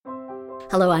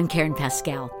Hello, I'm Karen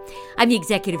Pascal. I'm the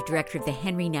Executive Director of the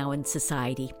Henri Nouwen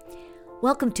Society.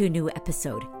 Welcome to a new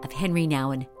episode of Henri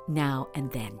Nouwen Now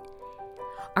and Then.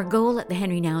 Our goal at the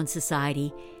Henri Nouwen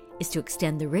Society is to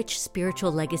extend the rich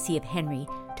spiritual legacy of Henri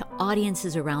to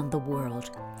audiences around the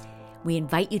world. We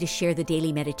invite you to share the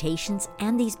daily meditations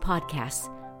and these podcasts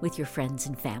with your friends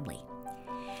and family.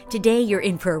 Today, you're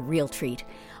in for a real treat.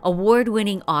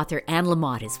 Award-winning author Anne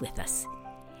Lamott is with us.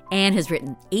 Anne has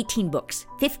written 18 books,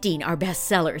 15 are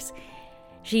bestsellers.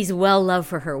 She's well loved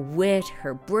for her wit,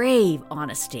 her brave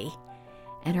honesty,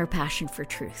 and her passion for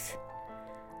truth.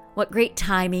 What great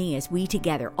timing as we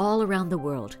together, all around the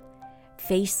world,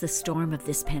 face the storm of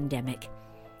this pandemic.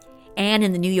 Anne,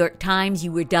 in the New York Times,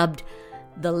 you were dubbed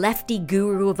the lefty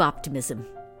guru of optimism.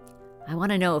 I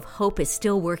want to know if hope is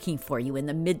still working for you in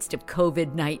the midst of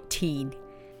COVID-19.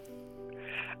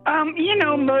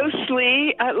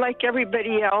 Mostly like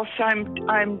everybody else, I'm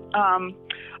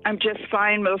just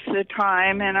fine most of the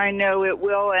time, and I know it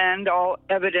will end. All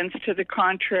evidence to the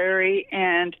contrary,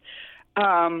 and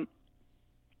some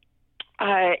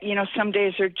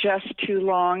days are just too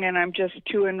long, and I'm just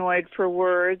too annoyed for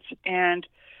words, and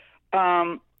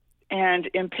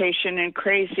impatient and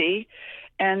crazy,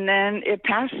 and then it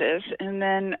passes, and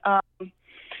then.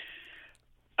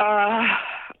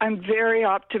 I'm very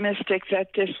optimistic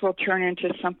that this will turn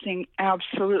into something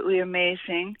absolutely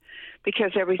amazing,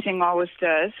 because everything always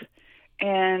does.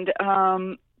 And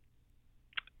I'm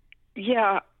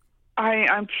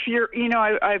I've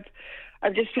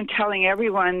just been telling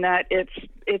everyone that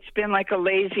it's been like a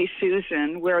lazy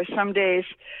Susan, where some days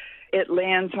it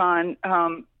lands on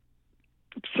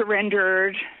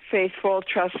surrendered, faithful,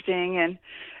 trusting,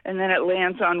 and then it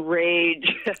lands on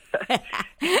rage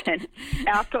and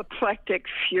apoplectic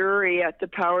fury at the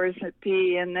powers that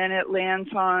be, and then it lands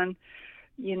on,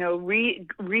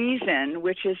 reason,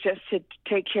 which is just to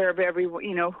take care of everyone,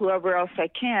 whoever else I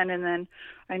can, and then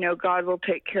I know God will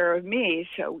take care of me.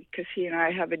 So, because He and I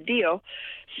have a deal.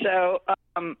 So,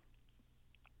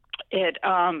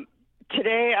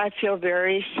 today I feel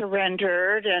very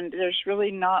surrendered, and there's really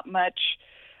not much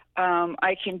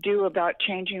I can do about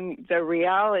changing the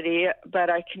reality,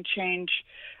 but I can change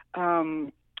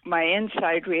my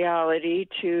inside reality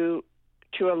to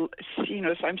so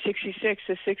I'm 66,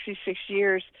 so 66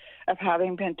 years of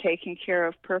having been taken care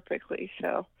of perfectly.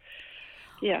 So,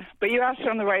 yeah. But you asked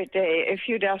on the right day. If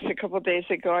you'd asked a couple of days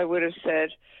ago, I would have said,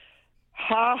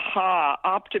 ha ha,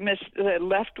 optimist, the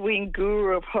left-wing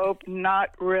guru of hope, not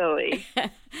really.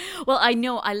 Well, I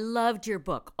know I loved your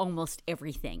book, Almost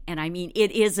Everything. And I mean,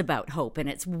 it is about hope, and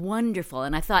it's wonderful.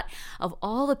 And I thought, of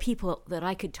all the people that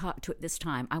I could talk to at this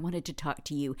time, I wanted to talk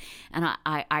to you. And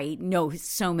I know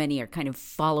so many are kind of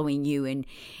following you on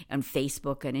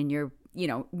Facebook and in your,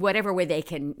 whatever way they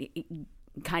can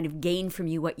kind of gain from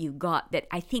you what you got. That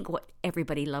I think what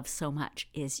everybody loves so much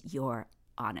is your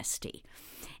honesty.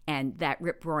 And that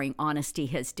rip-roaring honesty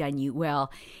has done you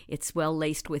well. It's well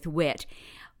laced with wit.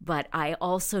 But I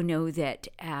also know that,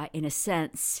 in a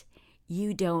sense,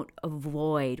 you don't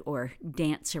avoid or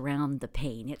dance around the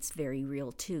pain. It's very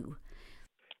real, too.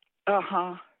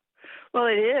 Uh-huh. Well,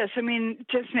 it is. I mean, it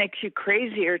just makes you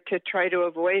crazier to try to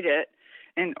avoid it.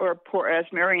 Or pour, as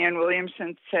Marianne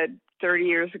Williamson said 30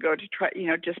 years ago, to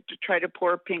try to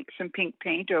pour some pink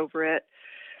paint over it.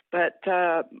 But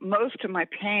most of my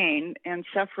pain and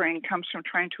suffering comes from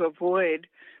trying to avoid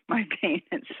my pain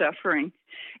and suffering,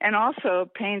 and also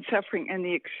pain, suffering, and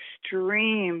the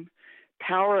extreme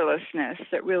powerlessness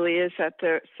that really is at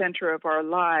the center of our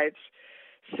lives.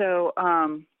 So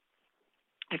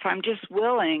if I'm just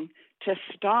willing to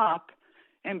stop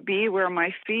and be where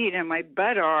my feet and my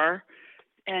butt are,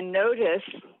 and notice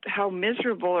how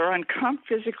miserable or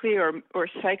physically or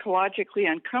psychologically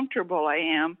uncomfortable I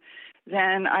am,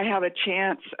 then I have a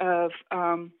chance of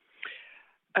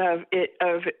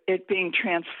it being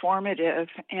transformative,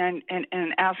 and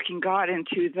asking God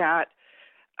into that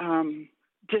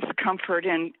discomfort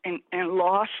and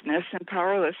lostness and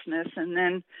powerlessness, and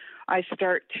then I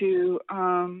start to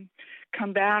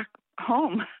come back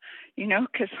home,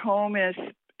 because home is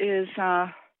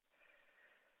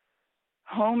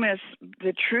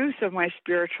the truth of my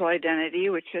spiritual identity,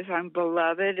 which is I'm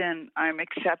beloved and I'm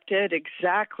accepted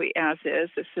exactly as is.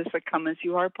 This is a come as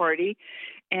you are party.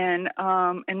 And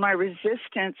my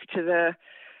resistance to the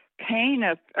pain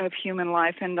of human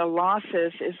life and the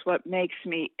losses is what makes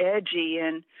me edgy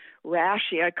and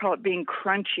rashy. I call it being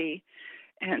crunchy.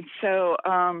 And so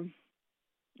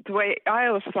the way I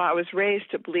always thought, I was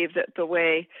raised to believe that the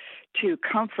way to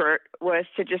comfort was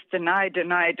to just deny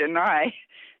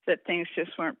that things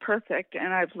just weren't perfect.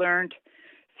 And I've learned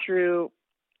through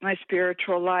my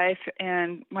spiritual life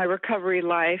and my recovery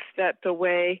life, that the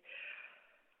way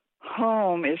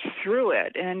home is through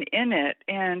it and in it.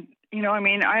 And,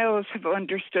 I always have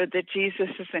understood that Jesus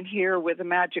isn't here with a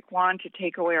magic wand to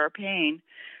take away our pain,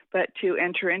 but to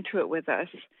enter into it with us.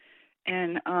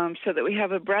 And so that we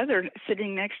have a brother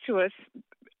sitting next to us,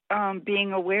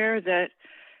 being aware that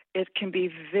it can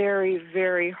be very,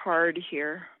 very hard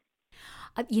here.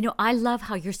 I love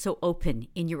how you're so open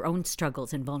in your own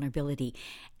struggles and vulnerability.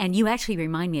 And you actually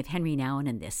remind me of Henri Nouwen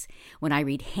in this. When I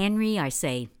read Henri, I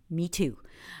say, me too,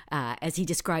 as he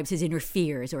describes his inner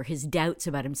fears or his doubts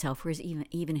about himself, or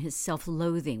even his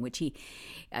self-loathing, which he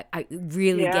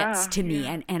really gets to me.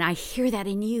 And I hear that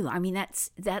in you. I mean,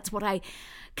 that's what I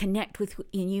connect with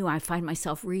in you. I find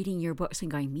myself reading your books and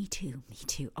going, me too.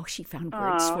 Oh, she found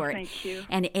words for it. Thank you.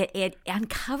 And it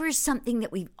uncovers something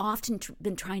that we've often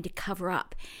been trying to cover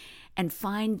up, and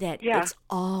find that it's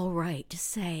all right to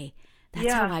say,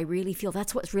 that's how I really feel.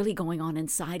 That's what's really going on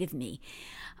inside of me.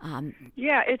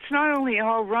 It's not only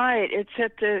all right. It's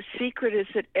that the secret is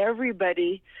that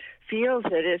everybody feels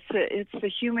it. It's the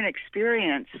human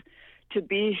experience to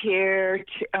be here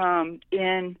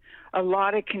in a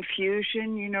lot of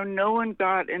confusion. No one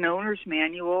got an owner's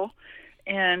manual,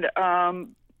 and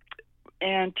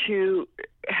to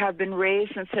have been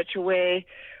raised in such a way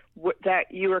that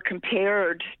you were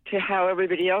compared to how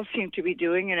everybody else seemed to be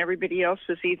doing, and everybody else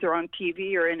was either on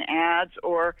TV or in ads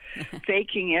or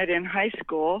faking it in high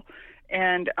school.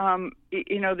 And,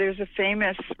 there's a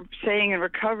famous saying in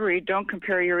recovery, don't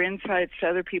compare your insides to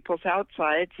other people's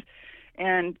outsides.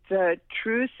 And the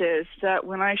truth is that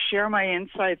when I share my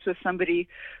insights with somebody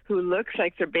who looks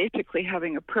like they're basically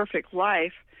having a perfect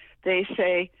life, they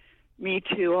say, me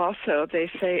too also. They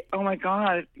say, oh my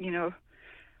God,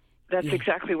 that's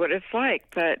exactly what it's like.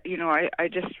 But, I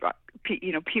just,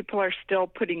 people are still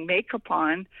putting makeup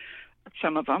on,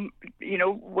 some of them.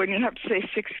 When you have to stay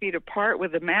 6 feet apart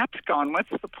with the mask on, what's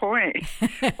the point?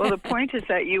 Well, the point is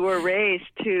that you were raised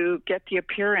to get the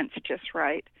appearance just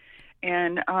right.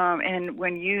 And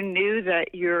when you knew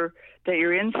that your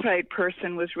inside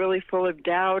person was really full of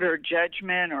doubt or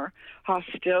judgment or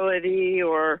hostility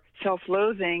or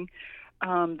self-loathing,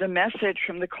 the message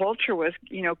from the culture was,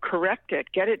 correct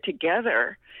it, get it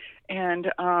together.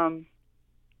 And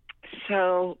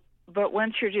but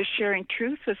once you're just sharing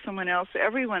truth with someone else,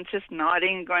 everyone's just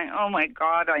nodding and going, oh my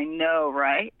God, I know,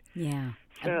 right? Yeah.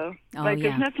 So,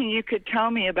 there's nothing you could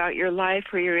tell me about your life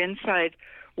or your inside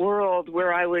world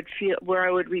where I would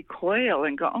recoil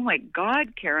and go, oh my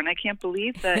God, Karen, I can't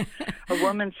believe that a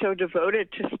woman so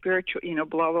devoted to spiritual,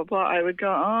 blah, blah, blah. I would go,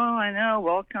 oh, I know,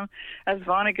 welcome. As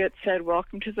Vonnegut said,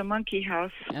 welcome to the monkey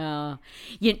house.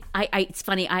 It's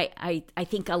funny. I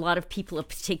think a lot of people have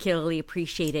particularly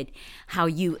appreciated how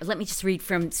let me just read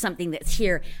from something that's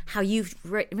here, how you've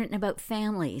written about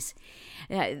families.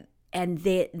 And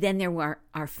then there were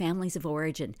our families of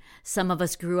origin. Some of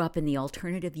us grew up in the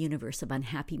alternative universe of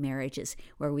unhappy marriages,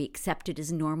 where we accepted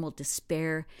as normal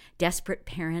despair, desperate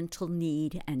parental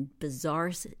need, and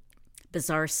bizarre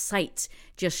sights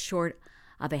just short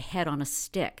of a head on a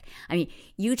stick. I mean,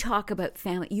 you talk about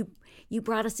family. You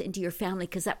brought us into your family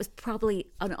because that was probably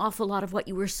an awful lot of what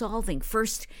you were solving,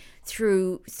 first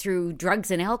through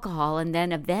drugs and alcohol, and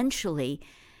then eventually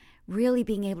really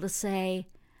being able to say,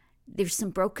 there's some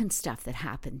broken stuff that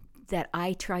happened that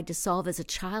I tried to solve as a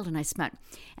child, and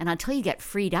until you get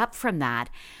freed up from that,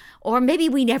 or maybe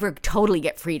we never totally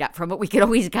get freed up from it, we could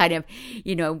always kind of,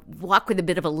 walk with a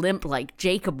bit of a limp like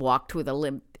Jacob walked with a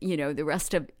limp, the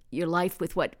rest of your life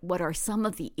with what are some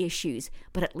of the issues,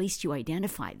 but at least you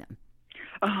identify them.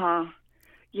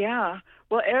 Yeah.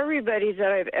 Well, everybody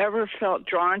that I've ever felt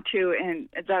drawn to and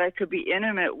that I could be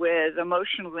intimate with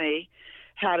emotionally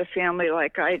had a family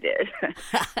like I did,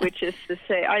 which is to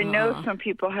say, I know some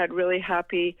people had really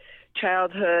happy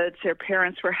childhoods. Their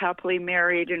parents were happily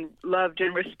married and loved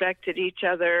and respected each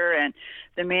other, and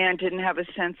the man didn't have a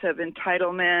sense of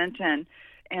entitlement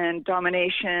and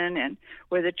domination, and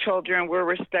where the children were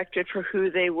respected for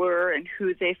who they were and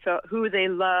who they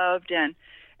loved,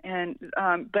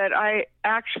 but I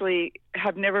actually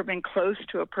have never been close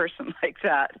to a person like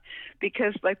that,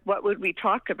 because what would we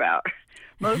talk about?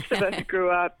 Most of us grew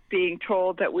up being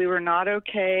told that we were not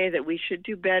okay, that we should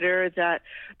do better, that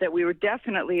we were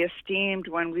definitely esteemed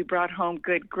when we brought home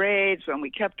good grades, when we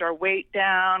kept our weight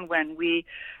down,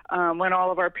 when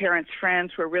all of our parents'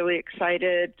 friends were really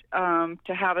excited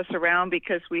to have us around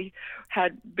because we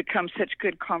had become such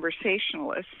good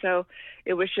conversationalists. So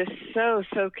it was just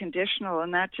so conditional,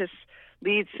 and that just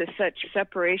leads to such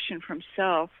separation from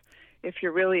self. If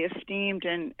you're really esteemed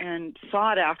and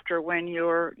sought after when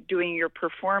you're doing your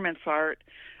performance art,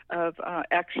 of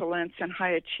excellence and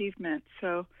high achievement.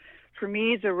 So for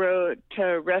me, the road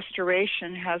to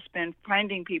restoration has been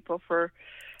finding people for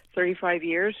 35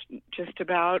 years, just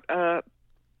about,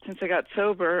 since I got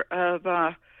sober,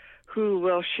 of who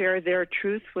will share their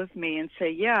truth with me and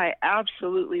say, yeah, I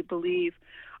absolutely believe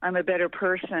I'm a better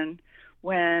person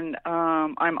when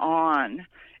I'm on,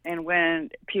 and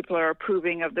when people are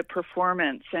approving of the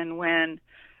performance, and when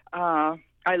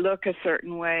I look a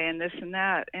certain way, and this and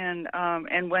that,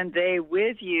 and when they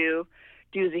with you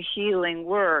do the healing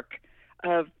work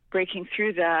of breaking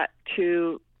through that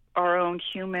to our own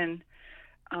human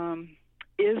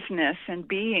isness and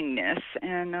beingness,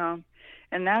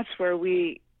 and that's where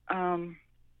we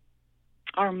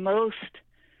are most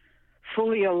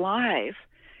fully alive.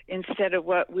 Instead of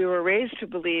what we were raised to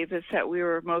believe, is that we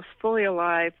were most fully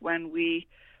alive when we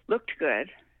looked good.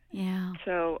 Yeah.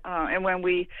 So, and when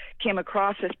we came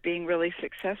across as being really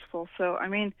successful. So, I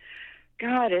mean,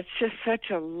 God, it's just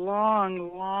such a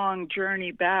long, long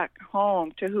journey back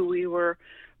home to who we were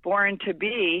born to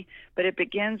be. But it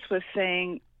begins with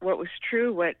saying what was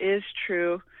true, what is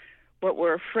true, what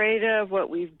we're afraid of, what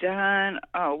we've done,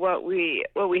 what we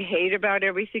hate about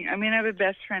everything. I mean, I have a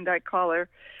best friend, I call her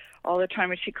all the time,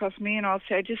 and she calls me, and I'll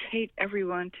say, I just hate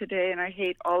everyone today, and I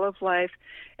hate all of life,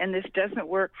 and this doesn't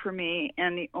work for me,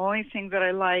 and the only thing that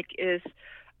I like is,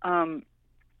 Ben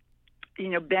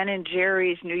and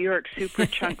Jerry's New York Super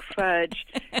Chunk Fudge,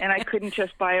 and I couldn't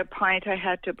just buy a pint, I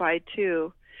had to buy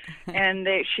two. And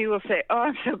she will say, oh,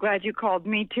 I'm so glad you called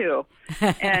me too.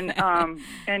 And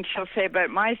she'll say, but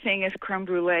my thing is creme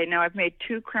brulee. Now, I've made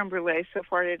 2 creme brulees so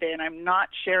far today, and I'm not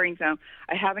sharing them.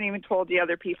 I haven't even told the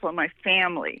other people in my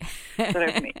family that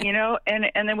I've made,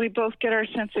 and then we both get our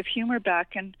sense of humor back.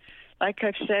 And like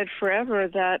I've said forever,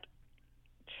 that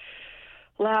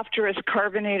laughter is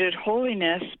carbonated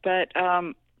holiness, but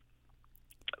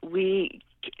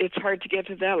it's hard to get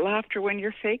to that laughter when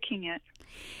you're faking it.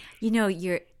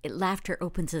 Your laughter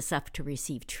opens us up to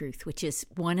receive truth, which is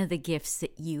one of the gifts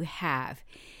that you have.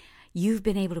 You've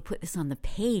been able to put this on the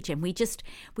page, and we just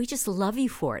love you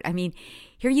for it. I mean,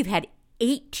 here you've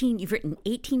written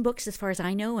 18 books as far as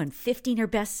I know, and 15 are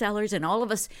bestsellers, and all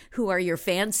of us who are your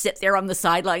fans sit there on the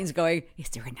sidelines going, is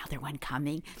there another one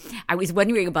coming? I was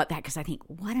wondering about that because I think,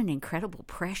 what an incredible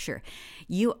pressure.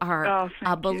 You are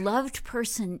a beloved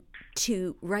person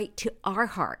to write to our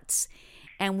hearts.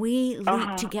 And we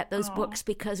leap to get those books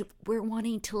because we're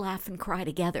wanting to laugh and cry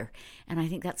together. And I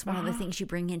think that's one of the things you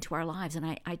bring into our lives. And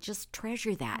I just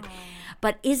treasure that.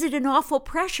 But is it an awful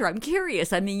pressure? I'm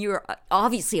curious. I mean, you're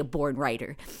obviously a born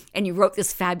writer. And you wrote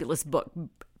this fabulous book,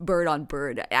 Bird on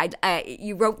Bird.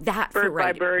 You wrote that Bird for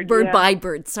writing. By Bird. Bird yeah. by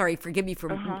Bird. Sorry, forgive me for...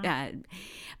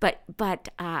 But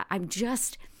I'm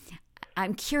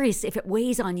curious if it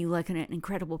weighs on you like an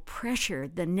incredible pressure,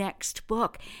 the next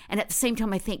book. And at the same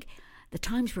time, I think... the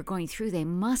times we're going through, they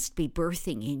must be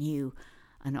birthing in you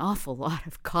an awful lot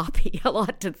of copy, a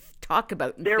lot to talk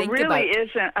about and think about. There really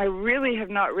isn't. I really have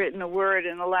not written a word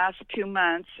in the last 2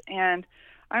 months, and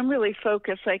I'm really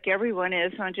focused, like everyone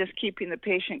is, on just keeping the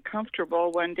patient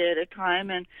comfortable one day at a time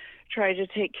and try to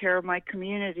take care of my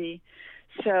community.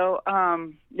 So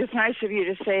it's nice of you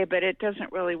to say, but it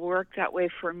doesn't really work that way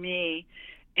for me.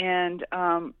 And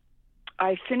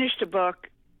I finished a book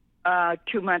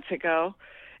 2 months ago,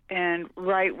 and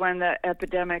right when the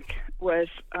epidemic was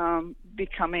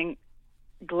becoming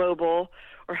global,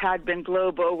 or had been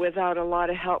global, without a lot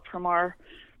of help from our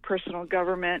personal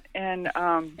government, and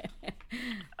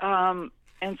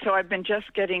so I've been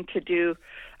just getting to do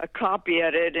a copy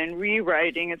edit and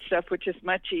rewriting and stuff, which is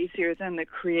much easier than the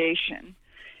creation.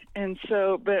 And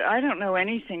so, but I don't know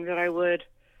anything that I would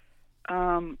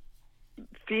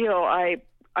feel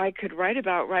I could write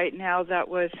about right now that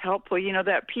was helpful.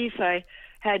 That piece I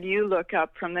had you look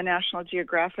up from the National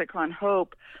Geographic on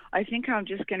hope, I think I'm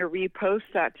just going to repost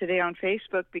that today on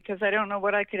Facebook because I don't know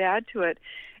what I could add to it.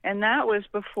 And that was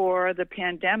before the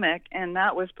pandemic, and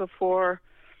that was before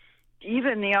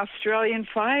even the Australian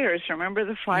fires. Remember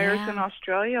the fires in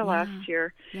Australia last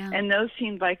year? Yeah. And those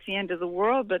seemed like the end of the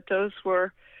world, but those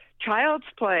were child's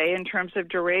play in terms of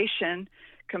duration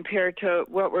compared to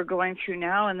what we're going through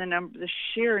now, and the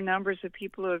sheer numbers of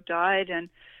people who have died. And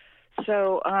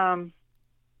so,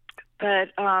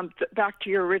 back to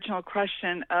your original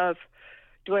question of,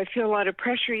 do I feel a lot of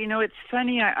pressure? It's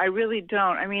funny. I really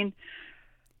don't. I mean,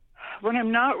 when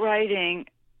I'm not writing,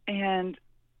 and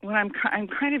when I'm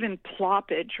kind of in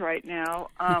ploppage right now.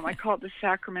 I call it the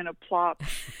sacrament of plop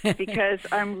because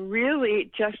I'm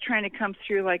really just trying to come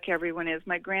through like everyone is.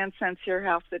 My grandson's here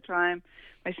half the time.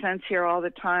 My son's here all the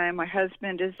time. My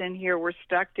husband is in here. We're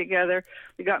stuck together.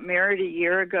 We got married a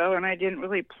year ago, and I didn't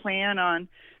really plan on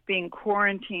being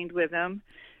quarantined with him.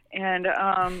 And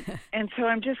and so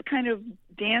I'm just kind of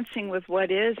dancing with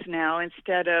what is now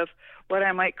instead of what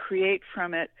I might create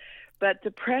from it. But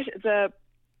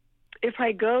if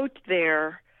I go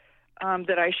there,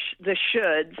 the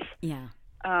shoulds,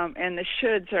 and the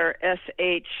shoulds are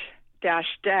sh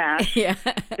dash, yeah.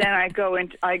 then I go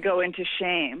into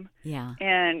shame. Yeah.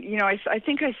 And I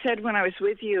think I said when I was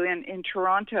with you in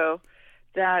Toronto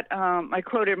that I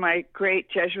quoted my great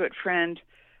Jesuit friend,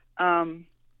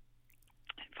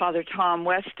 Father Tom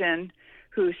Weston,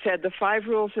 who said the 5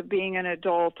 rules of being an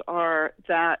adult are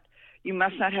that you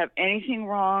must not have anything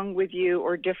wrong with you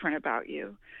or different about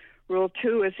you. Rule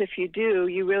 2 is if you do,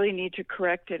 you really need to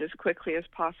correct it as quickly as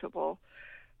possible.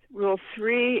 Rule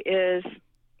 3 is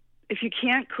if you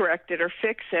can't correct it or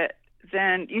fix it,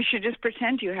 then you should just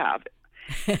pretend you have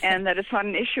it and that it's not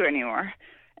an issue anymore.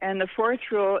 And the 4th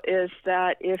rule is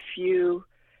that if you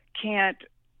can't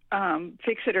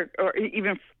fix it or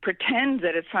even pretend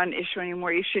that it's not an issue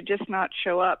anymore, you should just not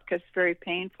show up because it's very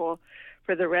painful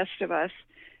for the rest of us.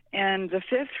 And the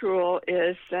 5th rule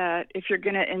is that if you're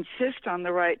going to insist on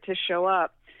the right to show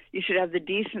up, you should have the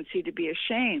decency to be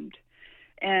ashamed.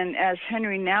 And as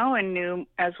Henri Nouwen knew,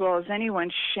 as well as anyone,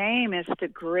 shame is the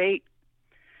great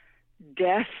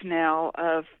death knell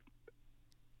of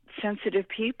sensitive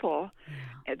people,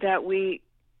 that we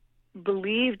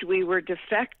believed we were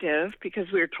defective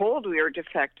because we were told we were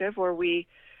defective, or we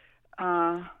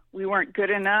weren't good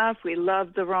enough, we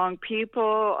loved the wrong people,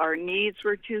 our needs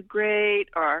were too great,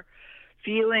 our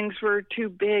feelings were too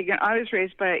big. And I was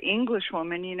raised by an English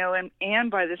woman, and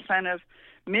by the son of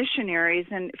missionaries,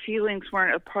 and feelings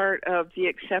weren't a part of the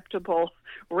acceptable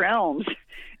realms.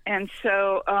 And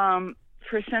so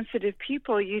for sensitive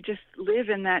people, you just live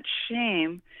in that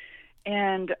shame.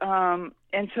 And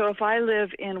so if I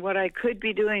live in what I could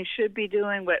be doing, should be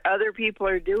doing, what other people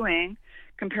are doing,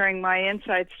 comparing my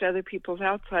insides to other people's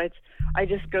outsides, I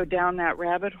just go down that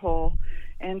rabbit hole.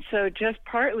 And so just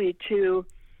partly to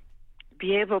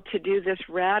be able to do this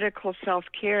radical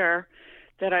self-care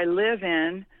that I live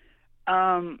in,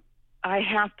 I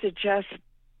have to just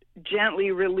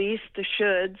gently release the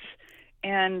shoulds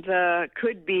and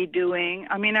could be doing.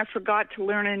 I mean, I forgot to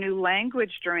learn a new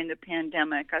language during the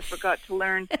pandemic. I forgot to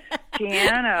learn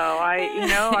piano.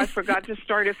 I forgot to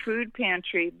start a food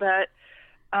pantry. But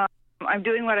I'm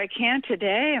doing what I can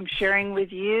today. I'm sharing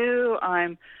with you.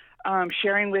 I'm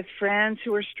sharing with friends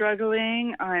who are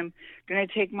struggling. I'm going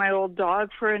to take my old dog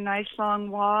for a nice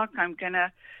long walk. I'm going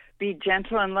to be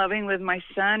gentle and loving with my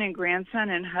son and grandson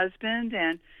and husband.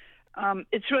 And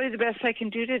it's really the best I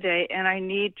can do today. And I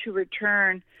need to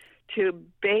return to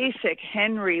basic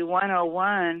Henri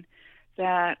 101,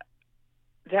 that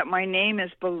my name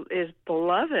is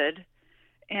beloved,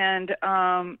 and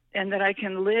that I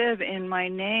can live in my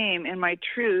name and my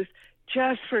truth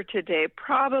just for today.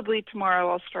 Probably tomorrow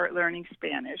I'll start learning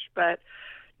Spanish, but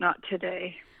not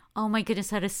today. Oh my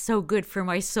goodness, that is so good for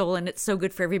my soul, and it's so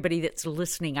good for everybody that's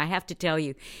listening. I have to tell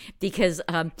you, because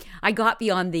I got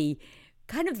beyond the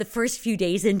first few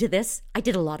days into this. I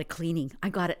did a lot of cleaning. I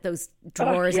got at those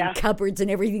drawers and cupboards and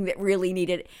everything that really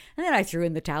needed it. And then I threw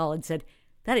in the towel and said,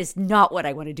 that is not what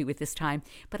I want to do with this time.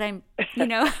 But I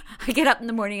get up in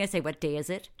the morning, I say, what day is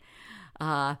it?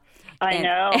 I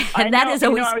know. That is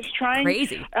always I was trying,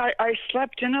 crazy. I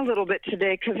slept in a little bit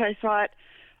today because I thought,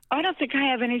 I don't think I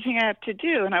have anything I have to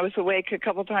do. And I was awake a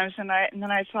couple times and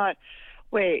then I thought,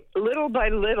 wait, little by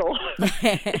little,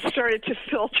 it started to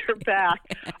filter back.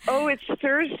 Oh, it's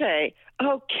Thursday.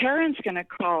 Oh, Karen's going to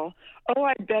call. Oh,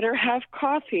 I'd better have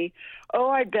coffee. Oh,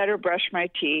 I'd better brush my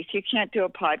teeth. You can't do a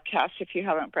podcast if you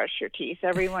haven't brushed your teeth.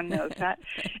 Everyone knows that.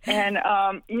 And,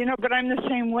 but I'm the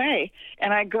same way.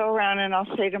 And I go around and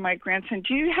I'll say to my grandson,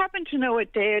 do you happen to know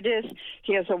what day it is?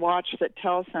 He has a watch that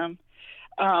tells him.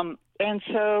 And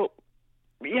so,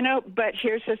 but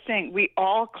here's the thing. We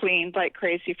all cleaned like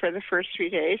crazy for the first 3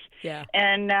 days. Yeah.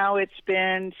 And now it's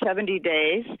been 70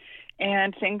 days.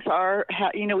 And things are,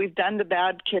 we've done the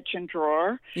bad kitchen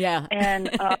drawer. Yeah.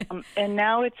 And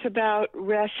now it's about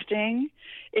resting.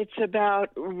 It's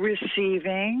about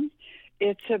receiving.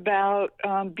 It's about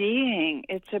being.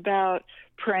 It's about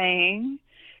praying.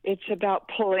 It's about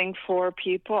pulling for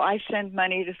people. I send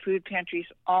money to food pantries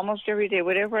almost every day,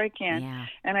 whatever I can. Yeah.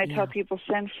 And I tell people,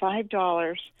 send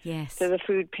 $5 to the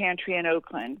food pantry in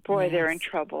Oakland. Boy, they're in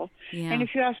trouble. Yeah. And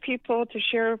if you ask people to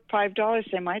share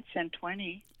 $5, they might send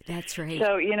 20. That's right.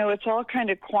 So, it's all kind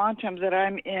of quantum that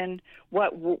I'm in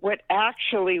what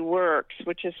actually works,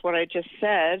 which is what I just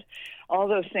said. All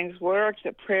those things work,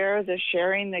 the prayer, the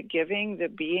sharing, the giving, the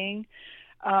being.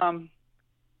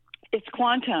 It's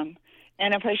quantum.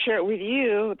 And if I share it with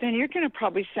you, then you're going to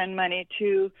probably send money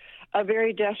to a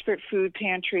very desperate food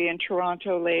pantry in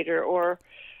Toronto later, or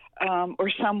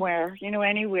somewhere,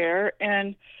 anywhere.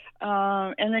 And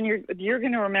then you're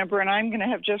going to remember, and I'm going to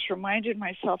have just reminded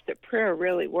myself that prayer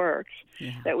really works.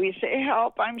 Yeah. That we say,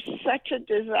 "Help! I'm such a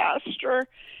disaster,"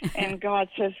 and God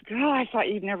says, "God, I thought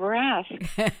you'd never ask."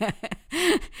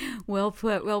 Well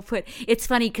put, well put. It's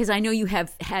funny because I know you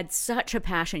have had such a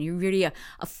passion. You're really a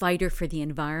fighter for the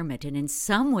environment, and in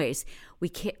some ways,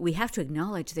 we have to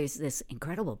acknowledge there's this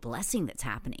incredible blessing that's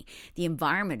happening. The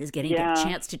environment is getting a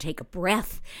chance to take a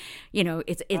breath.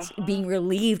 It's being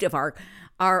relieved of our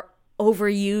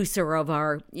overuse, or of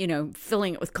our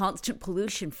filling it with constant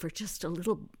pollution for just a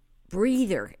little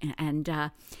breather. And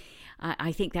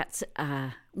I think that's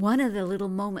one of the little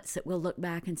moments that we'll look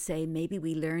back and say, maybe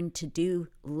we learned to do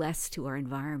less to our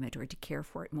environment, or to care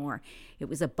for it more. It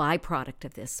was a byproduct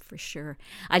of this, for sure.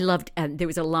 I loved, there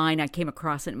was a line I came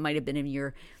across, and it might have been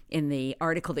in the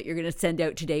article that you're going to send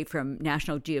out today from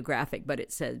National Geographic, but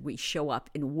it said we show up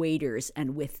in waders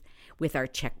and with our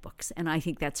checkbooks. And I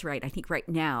think that's right. I think right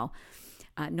now,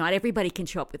 not everybody can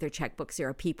show up with their checkbooks. There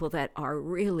are people that are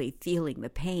really feeling the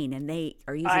pain, and they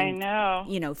are using,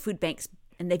 food banks,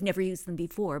 and they've never used them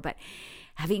before. But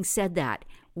having said that,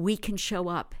 we can show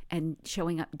up, and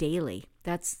showing up daily.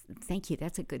 Thank you.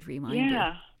 That's a good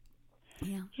reminder.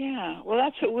 Yeah. Well,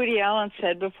 that's what Woody Allen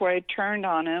said before I turned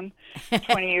on him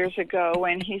 20 years ago,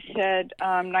 when he said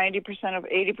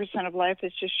 80% of life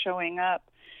is just showing up.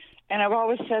 And I've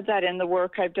always said that in the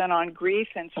work I've done on grief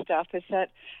and stuff, is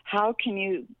that how can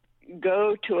you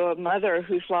go to a mother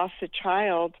who's lost a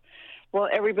child? Well,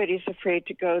 everybody's afraid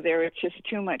to go there. It's just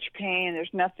too much pain.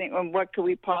 There's nothing. What could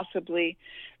we possibly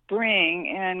bring?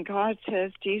 And God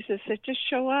says, Jesus said, just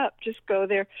show up. Just go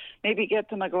there. Maybe get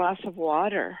them a glass of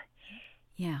water.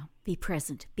 Yeah, be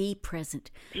present. Be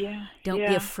present. Yeah. Don't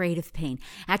be afraid of pain.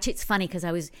 Actually, it's funny because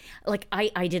I was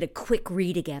I did a quick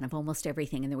read again of almost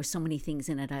everything, and there were so many things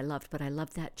in it I loved, but I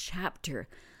loved that chapter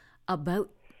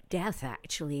about death,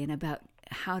 actually, and about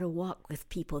how to walk with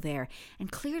people there.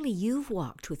 And clearly you've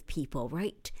walked with people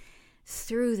right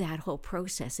through that whole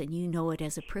process, and you know it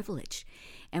as a privilege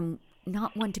and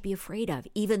not one to be afraid of,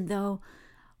 even though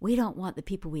we don't want the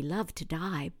people we love to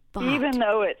die. But even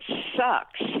though it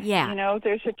sucks. Yeah.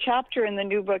 There's a chapter in the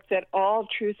new book that all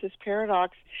truth is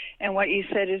paradox, and what you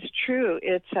said is true.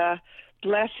 It's a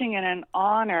blessing and an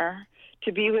honor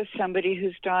to be with somebody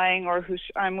who's dying, or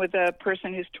I'm with a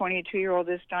person whose 22-year-old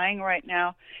is dying right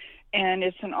now, and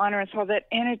it's an honor and all that,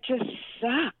 and it just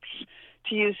sucks,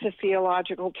 to use the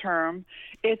theological term.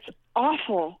 It's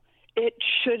awful. It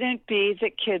shouldn't be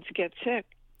that kids get sick.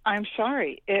 I'm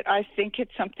sorry. I think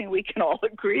it's something we can all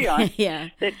agree on,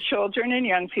 that children and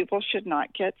young people should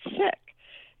not get sick.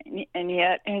 And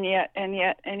yet,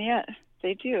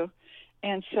 they do.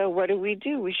 And so what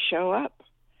do? We show up.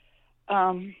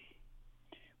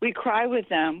 We cry with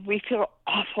them. We feel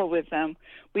awful with them.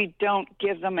 We don't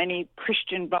give them any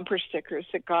Christian bumper stickers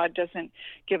that God doesn't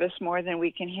give us more than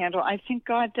we can handle. I think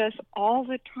God does all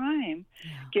the time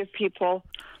give people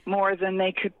more than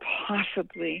they could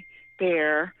possibly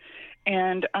bear.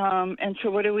 And so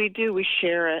what do? We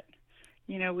share it.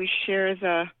 We share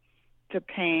the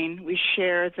pain. We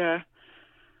share the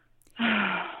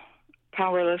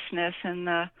powerlessness,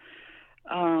 and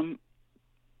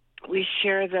we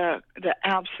share the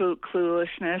absolute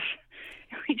cluelessness.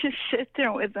 We just sit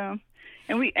there with them.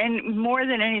 And more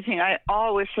than anything, I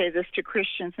always say this to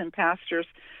Christians and pastors: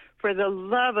 for the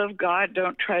love of God,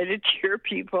 don't try to cheer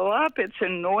people up. It's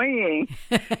annoying.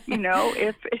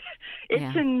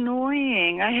 It's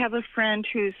annoying. I have a friend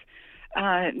whose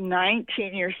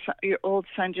 19-year-old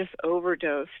son just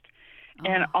overdosed. Oh.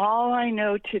 And all I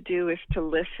know to do is to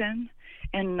listen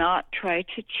and not try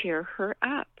to cheer her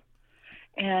up.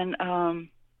 And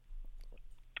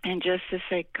just to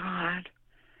say, God,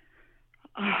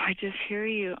 I just hear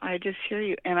you. I just hear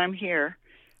you. And I'm here.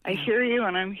 I hear you,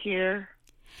 and I'm here.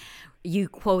 You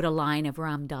quote a line of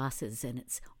Ram Dass's, and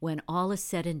it's, when all is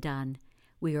said and done,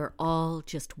 we are all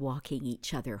just walking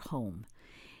each other home.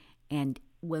 And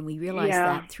when we realize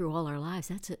that through all our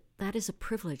lives, that is a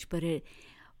privilege, but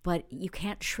you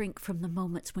can't shrink from the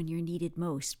moments when you're needed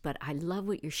most. But I love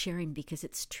what you're sharing, because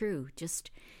it's true.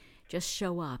 Just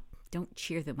show up. Don't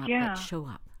cheer them up, but show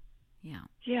up. Yeah.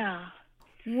 Yeah.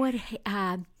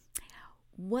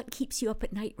 What keeps you up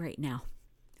at night right now?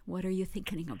 What are you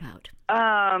thinking about?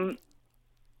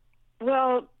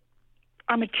 Well,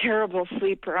 I'm a terrible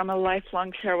sleeper. I'm a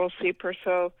lifelong terrible sleeper.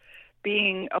 So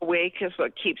being awake is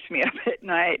what keeps me up at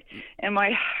night. And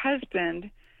my husband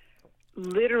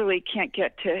literally can't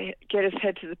get his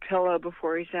head to the pillow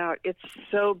before he's out. It's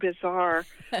so bizarre.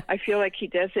 I feel like he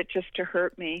does it just to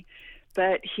hurt me.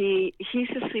 But he's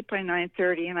asleep by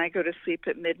 9:30, and I go to sleep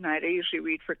at midnight. I usually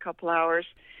read for a couple hours,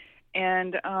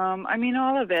 and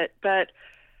all of it. But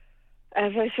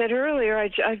as I said earlier,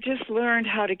 I've just learned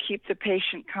how to keep the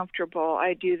patient comfortable.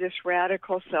 I do this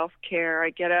radical self-care. I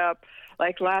get up,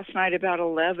 like last night about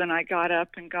 11, I got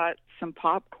up and got some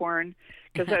popcorn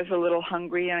because I was a little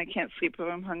hungry, and I can't sleep if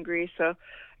I'm hungry. So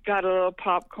got a little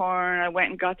popcorn. I went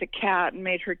and got the cat and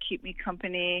made her keep me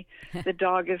company. The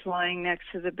dog is lying next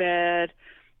to the bed.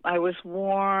 I was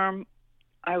warm.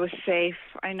 I was safe.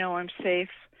 I know I'm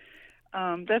safe.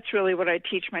 That's really what I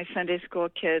teach my Sunday school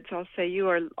kids. I'll say,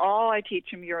 I teach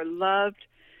them, you're loved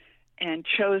and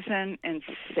chosen and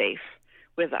safe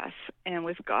with us and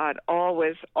with God,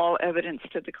 always, all evidence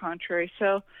to the contrary.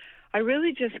 So I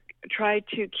really just try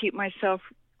to keep myself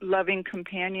loving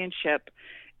companionship.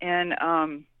 And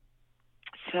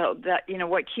so that,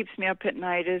 what keeps me up at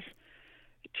night is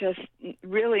just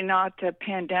really not the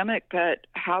pandemic, but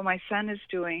how my son is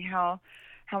doing, how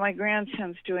my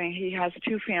grandson's doing. He has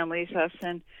two families, us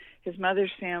and his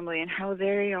mother's family, and how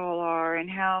they all are, and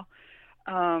how,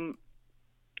 and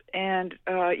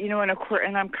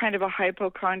I'm kind of a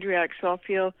hypochondriac, so I'll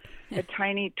feel a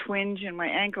tiny twinge in my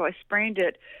ankle. I sprained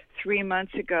it 3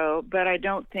 months ago, but I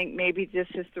don't think maybe this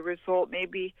is the result.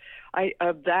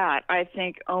 Of that. I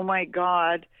think, oh my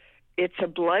God, it's a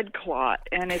blood clot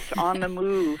and it's on the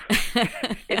move.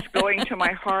 It's going to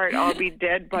my heart. I'll be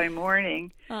dead by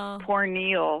morning. Oh. Poor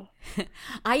Neil.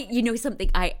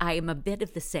 Something. I am a bit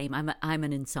of the same. I'm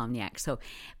an insomniac.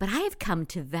 But I have come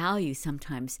to value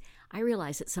sometimes. I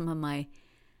realize that some of my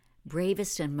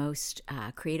bravest and most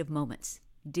creative moments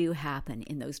do happen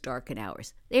in those darkened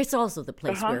hours. There's also the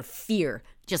place where fear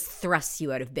just thrusts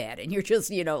you out of bed, and you're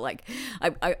just,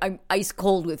 I'm ice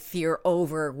cold with fear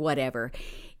over whatever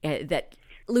that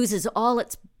loses all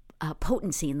its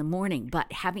potency in the morning.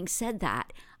 But having said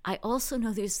that, I also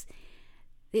know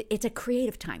it's a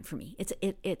creative time for me.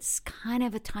 It's kind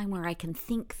of a time where I can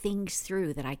think things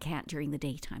through that I can't during the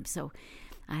daytime. So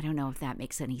I don't know if that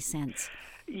makes any sense.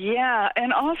 Yeah,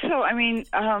 and also,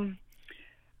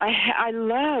 I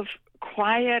love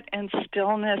quiet and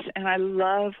stillness, and I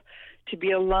love to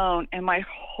be alone. And my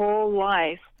whole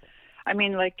life,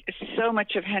 so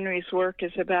much of Henri's work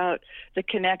is about the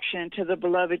connection to the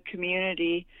beloved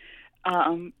community,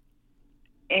 and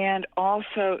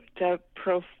also the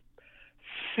profound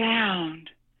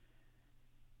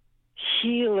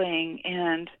healing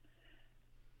and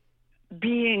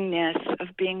beingness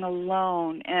of being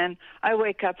alone. And I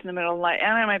wake up in the middle of the night,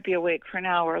 and I might be awake for an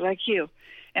hour like you,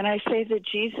 and I say the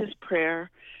Jesus prayer,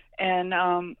 and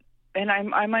I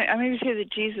maybe say the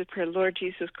Jesus prayer, Lord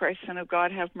Jesus Christ, Son of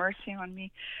God, have mercy on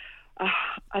me,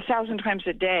 1,000 times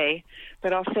a day.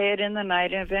 But I'll say it in the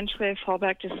night, and eventually I fall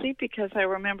back to sleep because I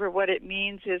remember what it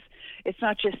means is it's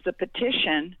not just the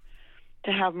petition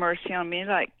to have mercy on me,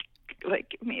 like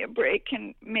give me a break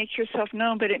and make yourself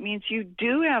known, but it means you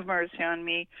do have mercy on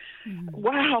me. Mm-hmm.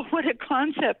 Wow, what a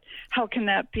concept. How can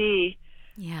that be?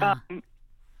 Yeah.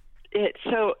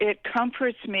 It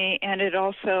comforts me, and it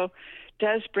also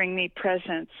does bring me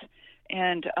presence,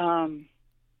 and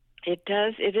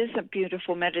it is a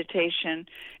beautiful meditation,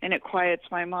 and it quiets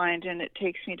my mind, and it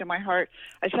takes me to my heart.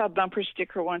 I saw a bumper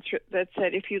sticker once that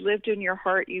said, if you lived in your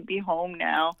heart, you'd be home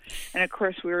now. And of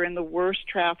course we were in the worst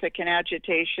traffic and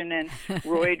agitation and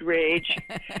roid rage,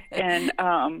 and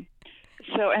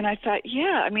and I thought,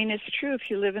 it's true. If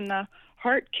you live in the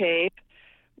heart cave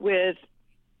with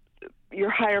your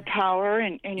higher power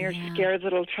and your scared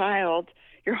little child,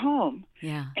 you're home.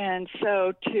 Yeah. And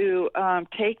so to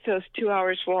take those 2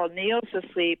 hours while Neil's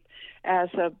asleep as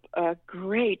a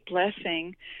great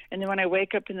blessing, and then when I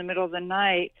wake up in the middle of the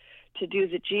night to do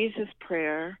the Jesus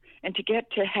prayer and to get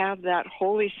to have that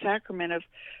holy sacrament of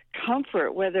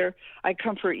comfort, whether I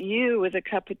comfort you with a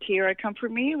cup of tea or I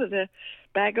comfort me with a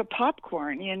bag of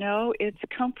popcorn, it's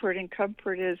comfort, and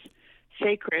comfort is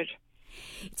sacred.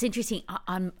 It's interesting.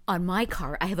 On my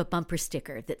car, I have a bumper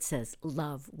sticker that says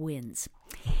 "Love Wins,"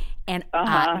 and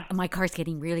my car's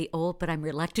getting really old, but I'm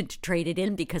reluctant to trade it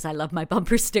in because I love my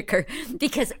bumper sticker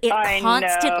because it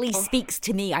constantly speaks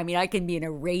to me. I can be in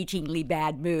a ragingly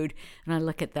bad mood, and I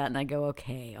look at that and I go,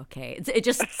 "Okay." It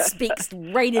just speaks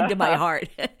right into my heart.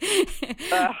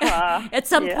 At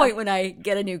some point, when I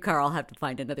get a new car, I'll have to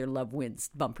find another "Love Wins"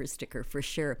 bumper sticker for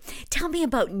sure. Tell me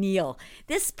about Neil.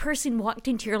 This person walked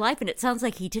into your life, and it sounds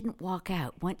like he didn't walk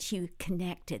out once you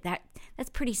connected. That's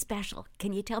pretty special.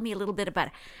 Can you tell me a little bit about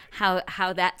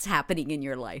how that's happening in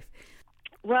your life?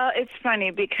 Well, it's funny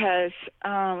because,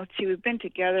 let's see, we've been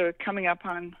together coming up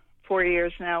on 4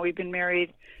 years now. We've been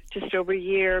married just over a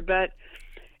year. But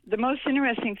the most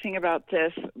interesting thing about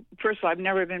this, first of all, I've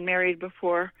never been married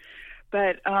before,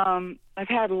 but I've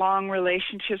had long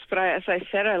relationships. But as I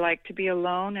said, I like to be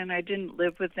alone, and I didn't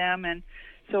live with them. And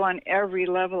so on every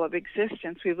level of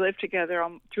existence, we've lived together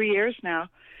 3 years now.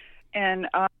 And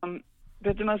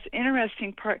but the most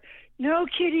interesting part, no,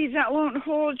 kitty, that won't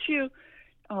hold you.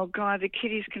 Oh, God, the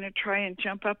kitty's going to try and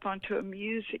jump up onto a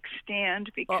music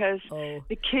stand because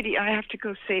the kitty, I have to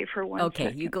go save her one second.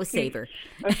 Okay, you go save her.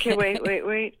 Okay,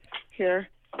 wait. Here.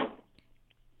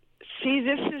 See,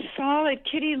 this is solid.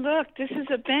 Kitty, look, this is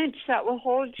a bench that will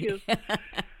hold you.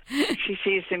 She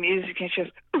sees the music and she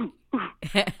goes, ooh, ooh.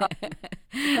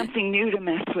 Something new to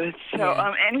mess with. So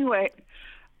anyway,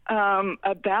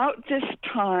 about this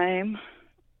time,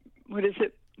 what is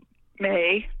it,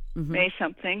 May? Mm-hmm. May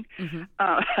something.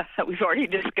 Mm-hmm. We've already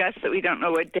discussed that we don't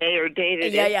know what day or date it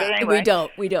is. Yeah, but anyway,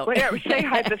 we don't. Whatever. Say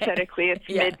hypothetically, it's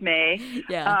mid-May.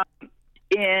 Yeah.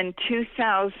 In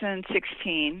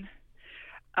 2016,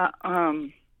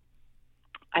 I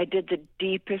did the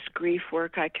deepest grief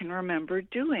work I can remember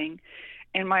doing.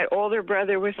 And my older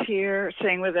brother was here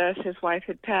staying with us. His wife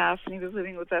had passed, and he was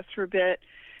living with us for a bit.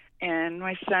 And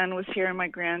my son was here and my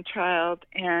grandchild.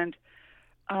 And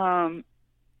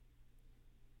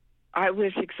I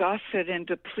was exhausted and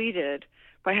depleted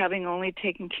by having only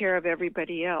taken care of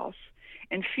everybody else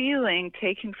and feeling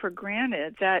taken for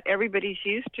granted that everybody's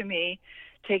used to me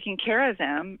taking care of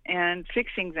them and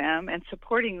fixing them and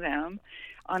supporting them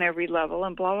on every level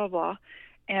and blah, blah, blah.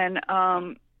 And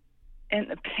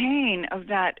the pain of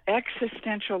that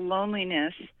existential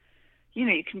loneliness,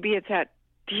 you can be at that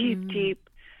deep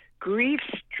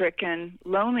grief-stricken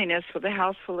loneliness with a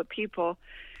house full of people.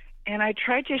 And I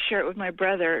tried to share it with my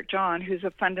brother, John, who's a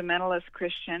fundamentalist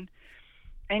Christian.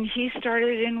 And he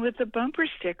started in with the bumper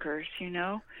stickers, and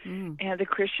the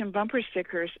Christian bumper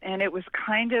stickers. And it was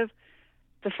kind of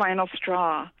the final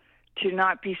straw to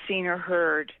not be seen or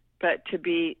heard, but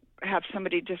to have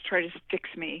somebody just try to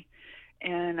fix me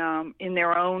and on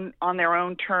their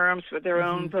own terms with their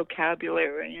own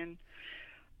vocabulary.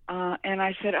 And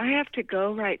I said, I have to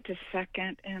go right this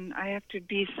second, and I have to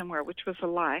be somewhere, which was a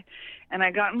lie. And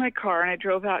I got in my car, and I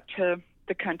drove out to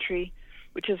the country,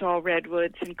 which is all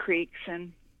redwoods and creeks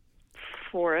and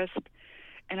forest.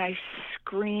 And I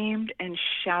screamed and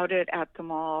shouted at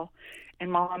them all,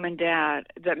 and Mom and Dad,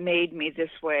 that made me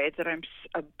this way, that I'm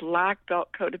a black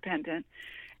belt codependent,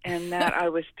 and that I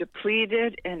was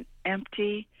depleted and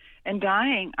empty and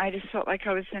dying. I just felt like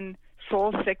I was in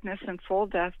soul sickness and soul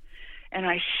death. And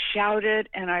I shouted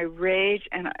and I raged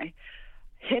and I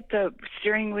hit the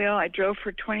steering wheel. I drove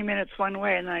for 20 minutes one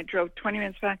way and then I drove 20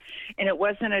 minutes back. And it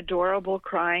wasn't adorable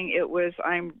crying. It was,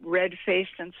 I'm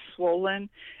red-faced and swollen,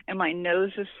 and my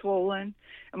nose is swollen,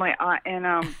 and my eye, and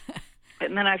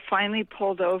then I finally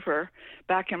pulled over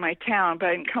back in my town, but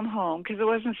I didn't come home because it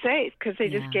wasn't safe, because they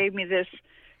just gave me this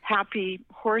happy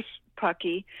horse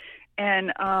pucky.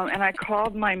 And I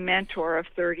called my mentor of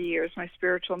 30 years, my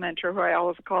spiritual mentor, who I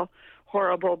always call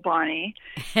Horrible Bonnie,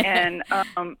 and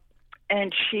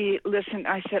she listened.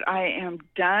 I said, I am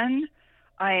done.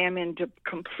 I am in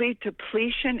complete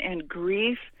depletion and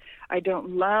grief. I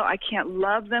can't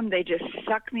love them. They just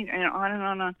suck me, and on and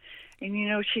on and on.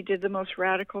 And she did the most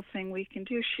radical thing we can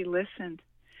do. She listened.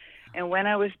 And when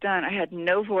I was done, I had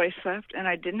no voice left, and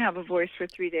I didn't have a voice for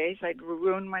 3 days. I'd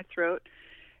ruined my throat.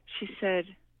 She said,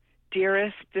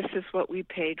 dearest, this is what we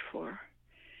paid for.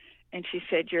 And she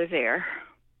said, you're there.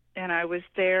 And I was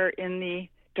there in the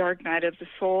dark night of the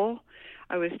soul.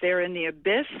 I was there in the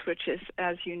abyss, which is,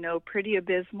 as you know, pretty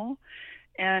abysmal.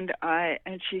 And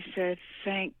she said,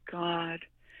 thank God.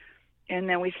 And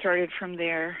then we started from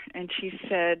there. And she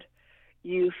said,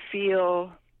 you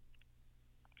feel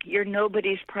you're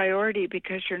nobody's priority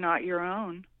because you're not your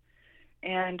own.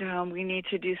 And we need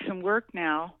to do some work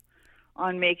now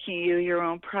on making you your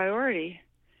own priority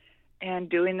and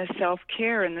doing the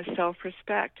self-care and the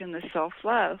self-respect and the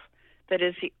self-love that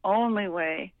is the only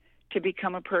way to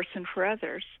become a person for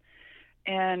others.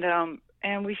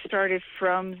 And we started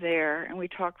from there, and we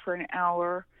talked for an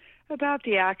hour about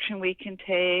the action we can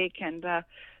take and the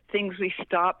things we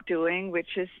stopped doing,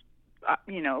 which is,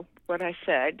 what I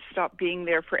said, stop being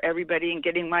there for everybody and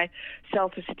getting my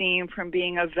self-esteem from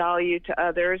being of value to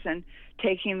others and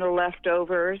taking the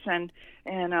leftovers and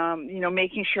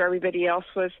making sure everybody else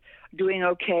was doing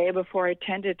okay before I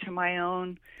tended to my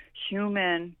own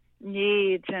human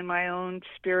needs and my own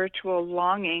spiritual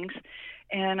longings.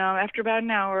 And after about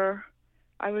an hour,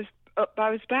 I was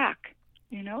back.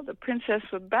 The princess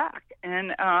was back,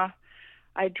 and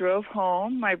I drove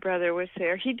home. My brother was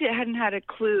there. He hadn't had a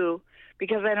clue,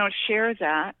 because I don't share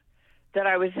that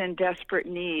I was in desperate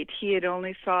need. He had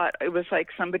only thought it was like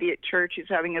somebody at church who's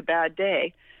having a bad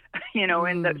day,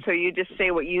 so you just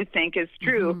say what you think is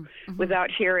true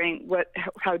without hearing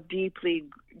how deeply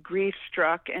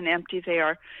grief-struck and empty they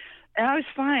are. And I was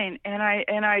fine, and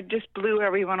I just blew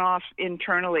everyone off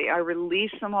internally. I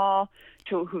released them all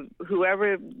to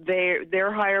whoever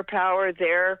their higher power,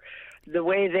 the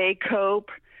way they cope,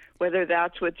 whether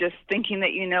that's with just thinking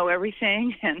that you know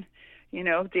everything, and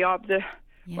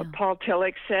what Paul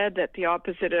Tillich said, that the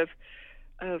opposite of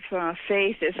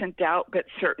faith isn't doubt but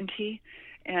certainty.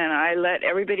 And I let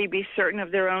everybody be certain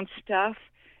of their own stuff,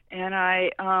 and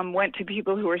I went to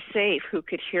people who were safe, who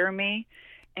could hear me,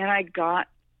 and I got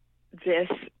this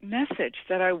message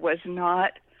that I was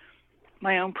not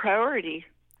my own priority.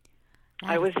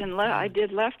 I was I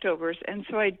did leftovers, and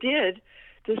so I did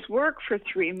this work for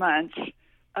 3 months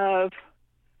of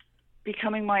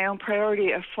becoming my own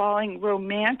priority, of falling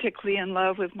romantically in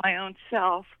love with my own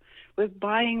self, with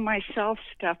buying myself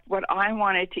stuff, what I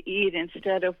wanted to eat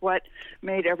instead of what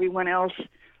made everyone else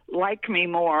like me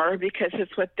more, because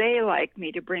it's what they like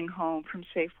me to bring home from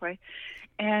Safeway.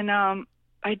 And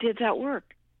I did that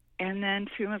work. And then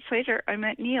 3 months later, I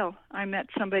met Neil. I met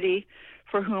somebody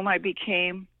for whom I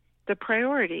became the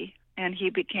priority, and he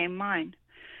became mine.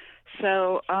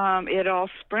 So it all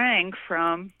sprang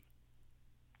from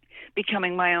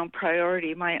becoming my own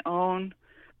priority, my own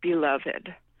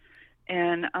beloved.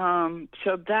 And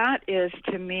so that is,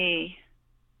 to me,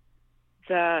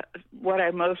 what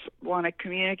I most want to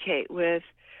communicate with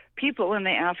people when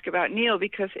they ask about Neil,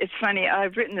 because it's funny,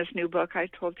 I've written this new book, I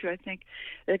told you, I think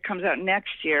it comes out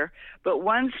next year, but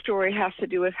one story has to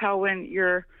do with how when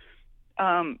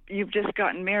you've just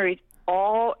gotten married,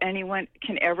 all anyone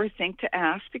can ever think to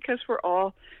ask, because we're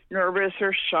all nervous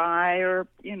or shy or,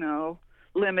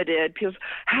 limited. People say,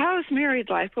 how's married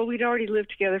life? Well, we'd already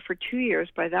lived together for 2 years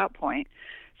by that point.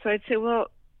 So I'd say,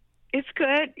 well, it's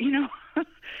good,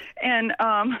 and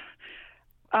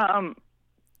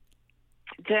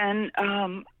then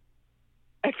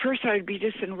at first I would be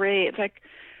just enraged, like,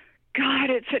 God,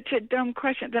 it's such a dumb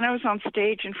question. Then I was on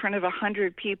stage in front of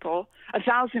 1,000 people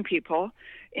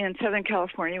in Southern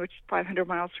California, which is 500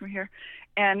 miles from here,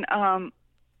 and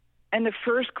the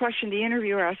first question the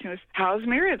interviewer asked me was, how's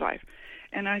married life?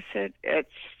 And I said, it's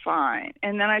fine.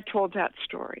 And then I told that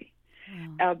story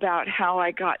about how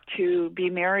I got to be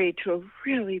married to a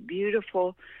really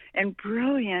beautiful and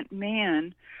brilliant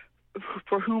man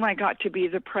for whom I got to be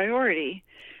the priority,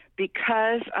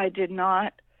 because I did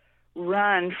not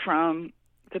run from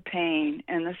the pain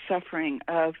and the suffering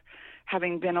of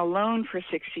having been alone for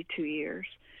 62 years,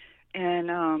 and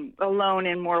alone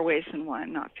in more ways than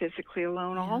one, not physically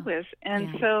alone always.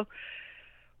 And so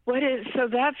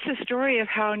that's the story of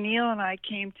how Neil and I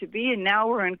came to be, and now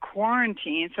we're in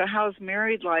quarantine. So how's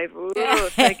married life? Ooh,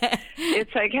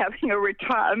 it's like having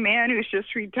a man who's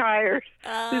just retired,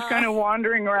 who's kind of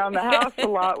wandering around the house a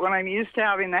lot when I'm used to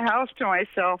having the house to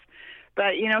myself.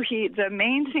 But the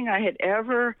main thing I had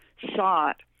ever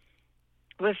sought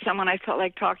was someone I felt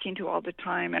like talking to all the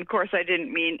time. And of course, I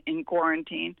didn't mean in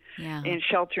quarantine, in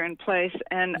shelter in place.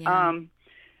 And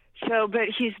but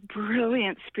he's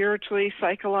brilliant spiritually,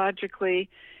 psychologically,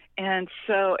 and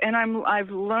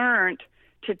I've learned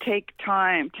to take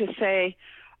time to say,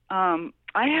 I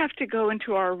have to go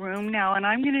into our room now, and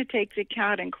I'm going to take the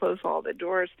cat and close all the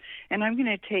doors, and I'm going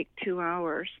to take 2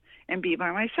 hours and be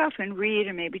by myself and read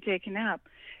and maybe take a nap.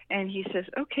 And he says,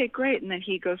 okay, great. And then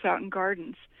he goes out and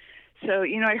gardens. So,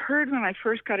 I heard when I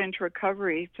first got into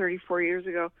recovery 34 years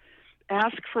ago,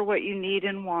 ask for what you need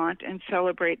and want and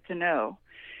celebrate the no.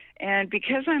 And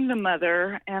because I'm the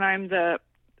mother and I'm the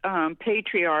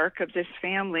patriarch of this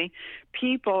family,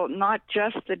 people, not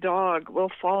just the dog,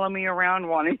 will follow me around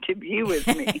wanting to be with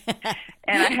me.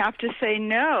 And I have to say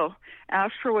no.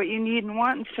 Ask for what you need and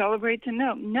want and celebrate the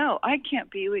no. No, I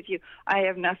can't be with you. I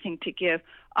have nothing to give.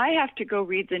 I have to go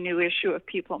read the new issue of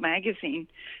People magazine.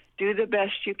 Do the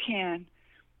best you can.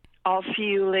 I'll see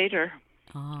you later.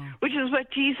 Oh. Which is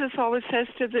what Jesus always says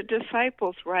to the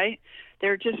disciples, right?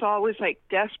 They're just always like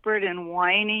desperate and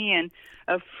whiny and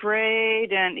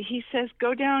afraid. And he says,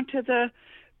 go down to the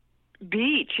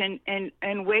beach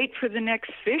and wait for the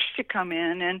next fish to come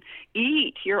in and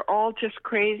eat. You're all just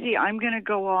crazy. I'm going to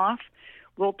go off.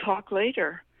 We'll talk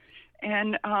later.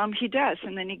 And he does.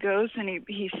 And then he goes and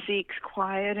he seeks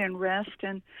quiet and rest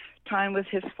and time with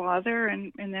his Father.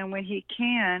 And then when he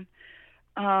can,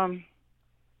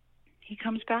 he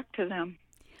comes back to them.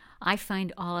 I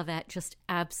find all of that just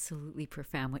absolutely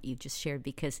profound, what you've just shared,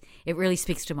 because it really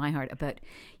speaks to my heart about,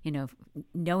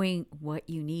 knowing what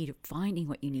you need, finding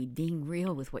what you need, being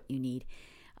real with what you need.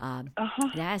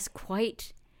 That's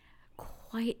quite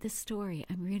the story.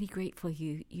 I'm really grateful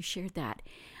you shared that.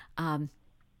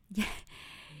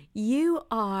 You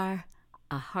are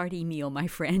a hearty meal, my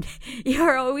friend.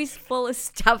 You're always full of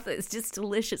stuff that's just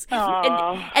delicious.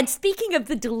 And speaking of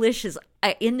the delicious,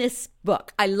 in this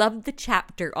book, I loved the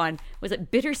chapter on, was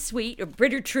it bittersweet or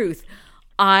bitter truth?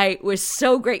 I was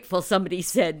so grateful somebody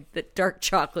said that dark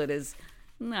chocolate is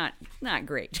not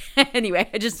great. Anyway,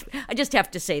 I just have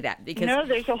to say that because no,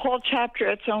 there's a whole chapter.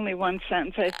 It's only one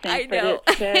sentence, I think. I know.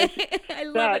 But it says I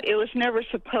love that it was never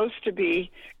supposed to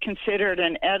be considered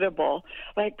an edible.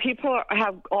 Like people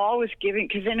have always given,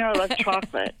 because they know I love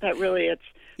chocolate. That really, it's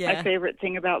my favorite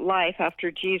thing about life.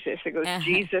 After Jesus, it goes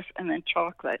Jesus and then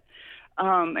chocolate,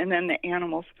 and then the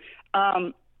animals.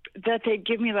 That they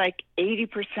give me like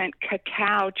 80%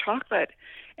 cacao chocolate.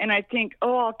 And I think,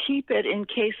 I'll keep it in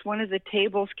case one of the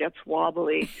tables gets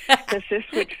wobbly, because this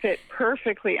would fit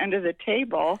perfectly under the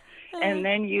table, and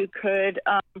then you could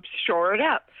shore it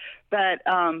up. But,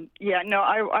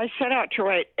 I set out to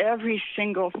write every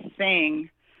single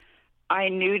thing I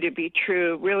knew to be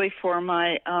true, really for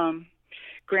my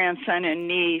grandson and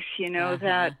niece,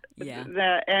 that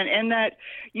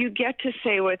you get to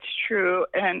say what's true.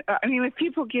 And when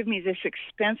people give me this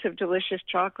expensive, delicious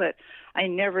chocolate, I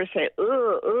never say,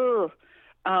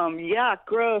 yuck,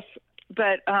 gross.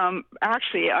 But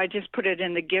actually, I just put it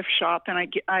in the gift shop,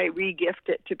 and I re-gift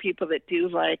it to people that do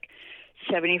like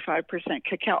 75%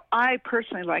 cacao. I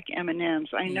personally like M&Ms.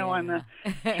 I know I'm a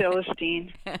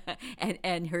Philistine.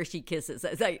 and Hershey Kisses,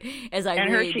 as I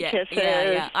and read. Hershey Kisses.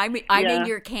 Yeah. I'm in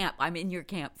your camp. I'm in your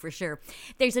camp for sure.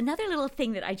 There's another little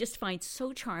thing that I just find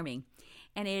so charming,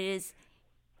 and it is,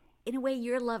 in a way,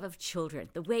 your love of children,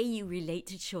 the way you relate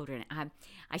to children.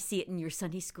 I see it in your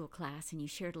Sunday school class, and you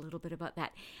shared a little bit about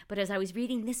that. But as I was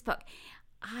reading this book,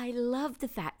 I love the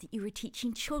fact that you were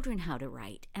teaching children how to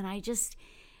write, and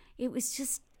it was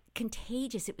just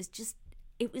contagious.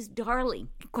 It was darling.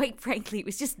 Quite frankly, it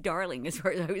was just darling as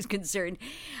far as I was concerned.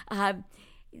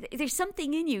 There's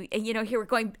something in you, and here we're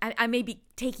going. I may be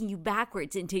taking you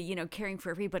backwards into caring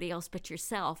for everybody else but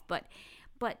yourself, but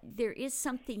there is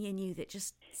something in you that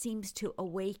just seems to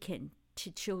awaken to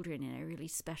children in a really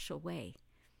special way.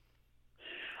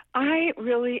 I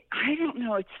don't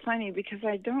know. It's funny because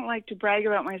I don't like to brag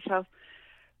about myself,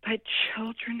 but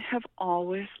children have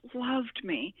always loved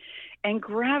me and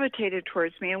gravitated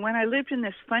towards me. And when I lived in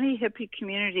this funny hippie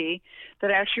community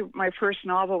that actually my first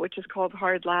novel, which is called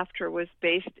Hard Laughter, was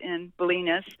based in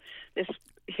Bolinas, this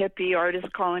hippie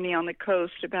artist colony on the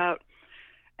coast about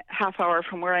half hour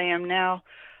from where I am now,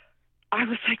 I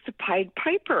was like the Pied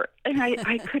Piper. And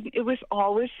I couldn't, it was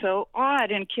always so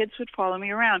odd. And kids would follow me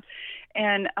around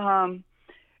and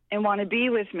want to be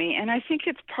with me. And I think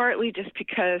it's partly just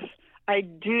because I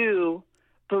do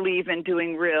believe in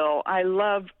doing real. I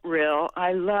love real.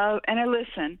 And I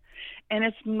listen. And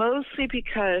it's mostly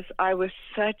because I was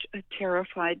such a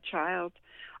terrified child.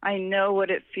 I know what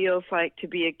it feels like to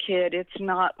be a kid. It's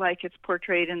not like it's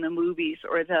portrayed in the movies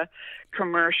or the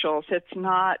commercials. It's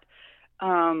not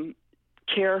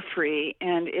carefree,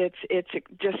 and it's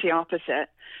just the opposite.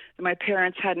 My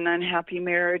parents had an unhappy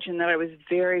marriage, and that I was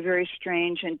very, very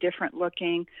strange and different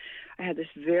looking. I had this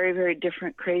very, very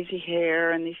different crazy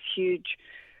hair and these huge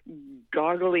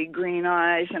goggly green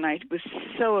eyes, and I was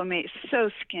so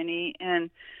skinny. And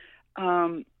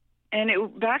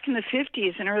back in the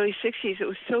 50s and early 60s, it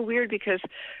was so weird because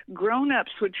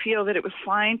grown-ups would feel that it was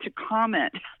fine to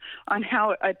comment on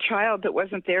how a child that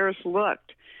wasn't theirs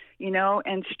looked,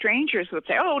 and strangers would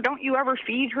say, "Oh, don't you ever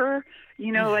feed her?"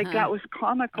 Like that was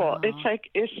comical.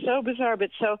 It's so bizarre.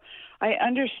 But so I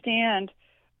understand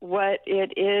what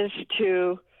it is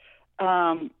to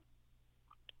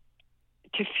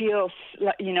feel,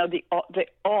 the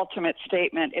ultimate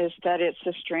statement is that it's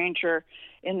a stranger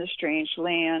in the strange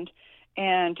land.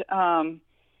 And I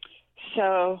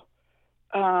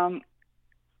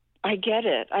get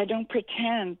it. I don't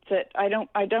pretend that I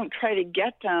don't try to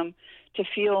get them to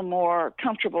feel more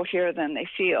comfortable here than they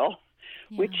feel,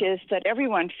 which is that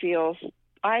everyone feels.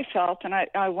 I felt, and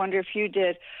I wonder if you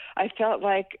did, I felt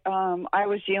like I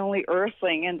was the only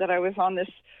earthling and that I was on this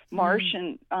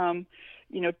Martian,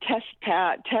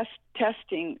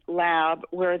 testing lab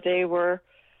where they were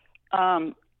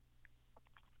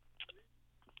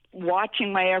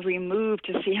watching my every move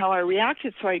to see how I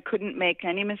reacted so I couldn't make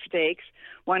any mistakes.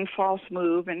 One false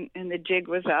move and the jig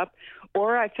was up.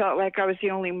 Or I felt like I was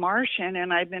the only Martian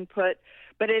and I'd been put.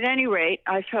 But at any rate,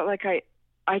 I felt like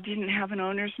I didn't have an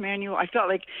owner's manual. I felt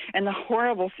like, and the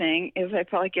horrible thing is I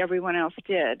felt like everyone else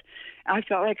did. I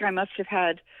felt like I must have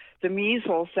had the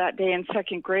measles that day in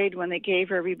second grade when they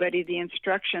gave everybody the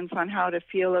instructions on how to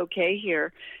feel okay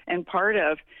here and part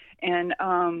of, and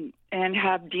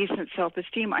have decent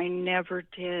self-esteem. I never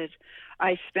did.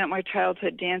 I spent my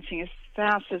childhood dancing as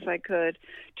fast as I could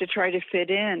to try to fit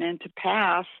in and to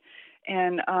pass.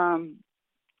 And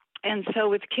so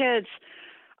with kids,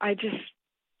 I just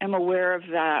am aware of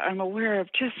that. I'm aware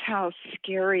of just how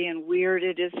scary and weird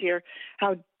it is here,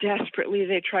 how desperately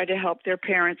they try to help their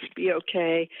parents be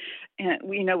okay, and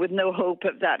with no hope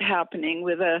of that happening,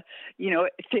 with a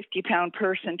 50-pound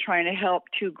person trying to help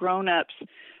two grown-ups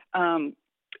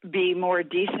be more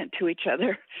decent to each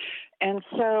other. And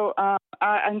so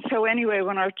anyway,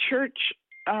 when our church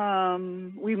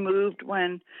we moved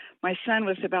when my son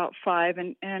was about 5,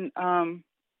 and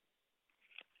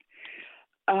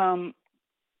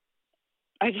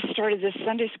I just started this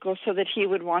Sunday school so that he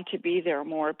would want to be there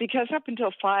more, because up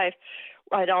until 5,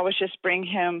 I'd always just bring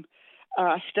him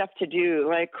stuff to do,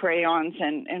 like crayons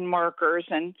and markers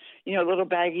and, little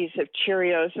baggies of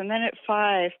Cheerios. And then at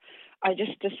 5, I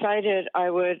just decided I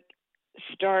would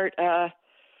start a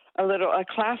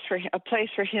place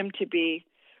for him to be,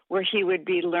 where he would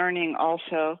be learning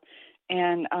also,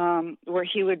 and where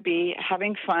he would be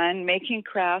having fun, making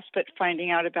crafts, but finding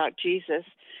out about Jesus.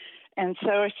 And so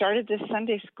I started this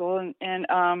Sunday school, and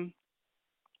I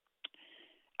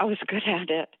was good at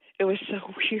it. It was so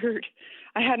weird.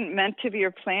 I hadn't meant to be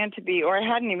or planned to be, or I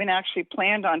hadn't even actually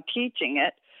planned on teaching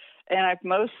it. And I've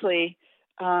mostly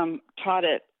taught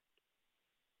it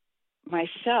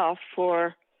myself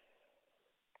for,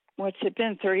 what's it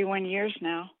been, 31 years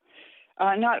now?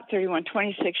 Not 31,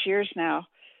 26 years now.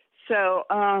 So,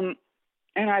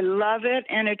 and I love it,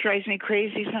 and it drives me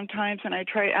crazy sometimes. And I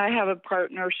have a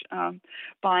partner,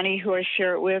 Bonnie, who I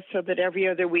share it with, so that every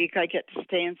other week I get to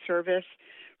stay in service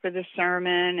for the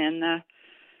sermon and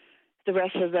the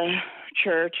rest of the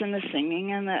church and the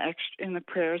singing and the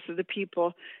prayers of the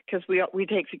people, because we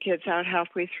take the kids out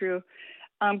halfway through.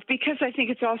 Because I think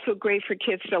it's also great for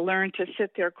kids to learn to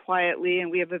sit there quietly,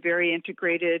 and we have a very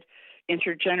integrated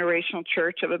intergenerational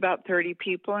church of about 30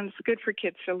 people, and it's good for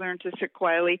kids to learn to sit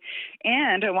quietly.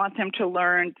 And I want them to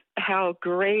learn how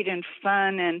great and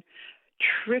fun and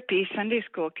trippy Sunday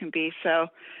school can be. So,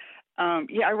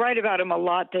 I write about them a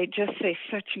lot. They just say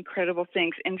such incredible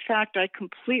things. In fact, I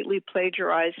completely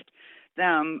plagiarized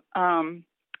them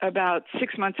about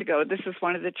 6 months ago. This is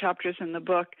one of the chapters in the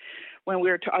book when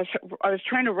I was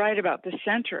trying to write about the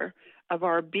center of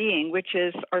our being, which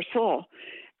is our soul,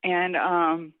 and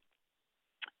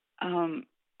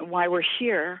why we're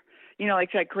here.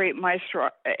 Like that great Maestro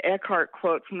Eckhart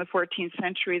quote from the 14th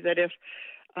century, that if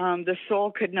the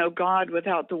soul could know God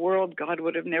without the world, God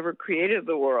would have never created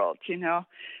the world,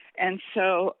 And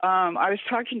so I was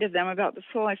talking to them about the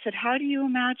soul. I said, how do you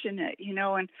imagine it?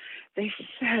 And they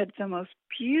said the most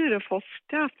beautiful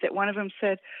stuff. That one of them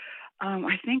said,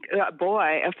 I think a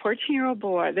 14-year-old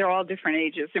boy, they're all different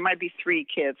ages. There might be 3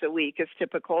 kids a week is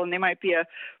typical, and they might be a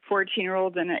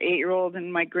 14-year-old and an 8-year-old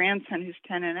and my grandson who's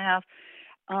 10 and a half.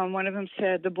 One of them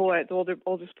said, the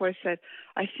oldest boy said,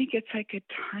 I think it's like a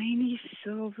tiny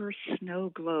silver snow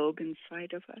globe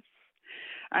inside of us.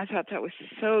 I thought that was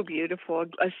so beautiful,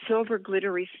 a silver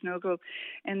glittery snow globe.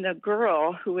 And the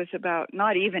girl, who was about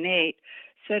not even 8,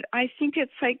 said, I think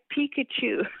it's like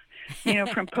Pikachu,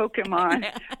 from Pokemon.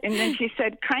 And then she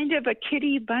said, kind of a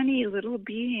kitty bunny little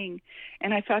being.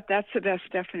 And I thought that's the best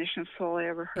definition of soul I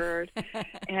ever heard.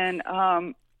 And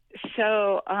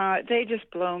so they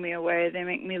just blow me away. They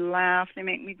make me laugh. They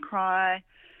make me cry.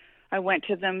 I went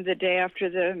to them the day after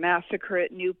the massacre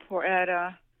at Newport,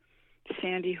 at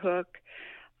Sandy Hook.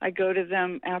 I go to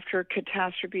them after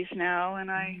catastrophes now,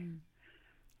 and I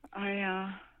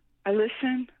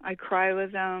listen. I cry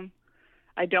with them.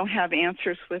 I don't have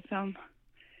answers with them,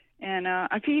 and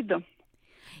I feed them.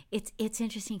 It's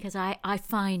interesting because I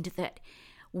find that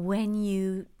when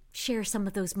you share some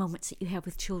of those moments that you have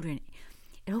with children,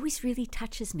 it always really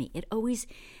touches me.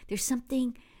 There's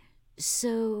something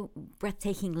so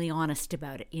breathtakingly honest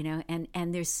about it,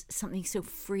 and there's something so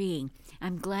freeing.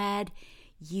 I'm glad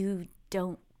you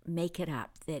don't make it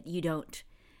up, that you don't,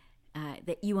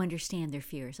 that you understand their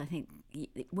fears. I think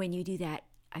when you do that,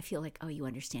 I feel like, you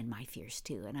understand my fears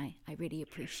too, and I really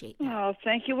appreciate that. Oh,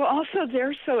 thank you. Well, also,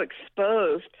 they're so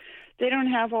exposed. They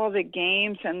don't have all the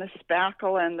games and the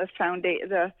spackle and the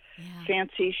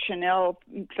fancy Chanel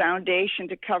foundation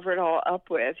to cover it all up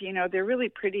with. They're really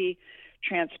pretty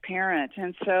transparent.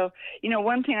 And so,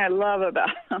 one thing I love about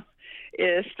them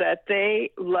is that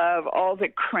they love all the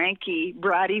cranky,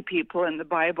 bratty people in the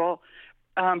Bible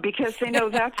because they know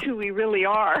that's who we really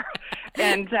are,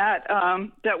 and that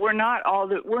we're not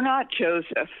we're not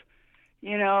Joseph,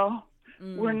 you know,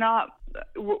 we're not,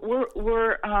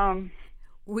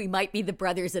 we might be the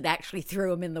brothers that actually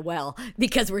threw him in the well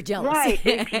because we're jealous. Right,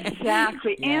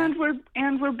 exactly. Yeah.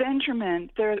 And we're Benjamin.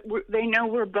 They know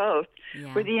we're both.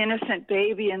 Yeah. We're the innocent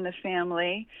baby in the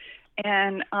family,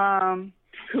 and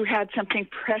who had something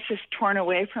precious torn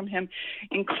away from him,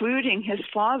 including his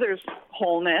father's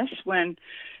wholeness when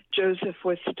Joseph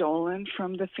was stolen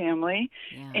from the family.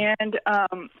 Yeah. And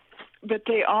but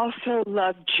they also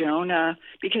love Jonah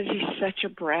because he's such a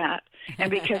brat,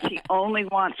 and because he only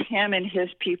wants him and his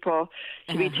people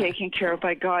to be taken care of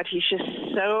by God. He's just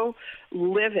so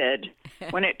livid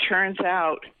when it turns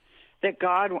out that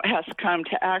God has come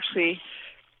to actually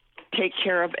take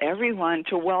care of everyone,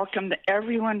 to welcome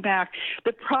everyone back.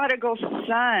 The prodigal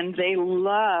son, they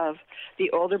love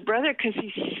the older brother because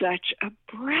he's such a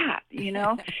brat, you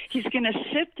know. He's going to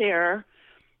sit there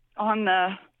on the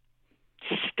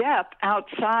step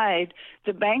outside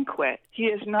the banquet. He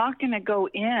is not going to go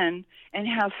in and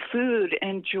have food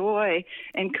and joy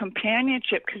and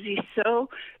companionship because he's so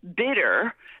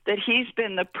bitter that he's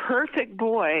been the perfect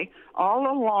boy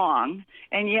all along,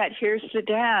 and yet here's the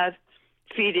dad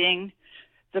feeding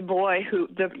the boy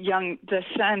the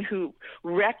son who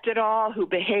wrecked it all, who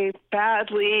behaved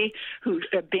badly, who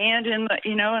abandoned,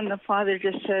 you know, and the father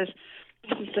just says,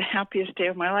 "This is the happiest day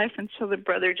of my life." And so the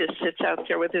brother just sits out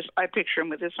there I picture him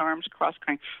with his arms crossed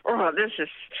going, "Oh, this is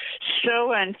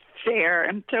so unfair."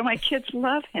 And so my kids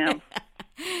love him.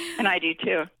 And I do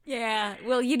too. Yeah.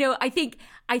 Well, you know, I think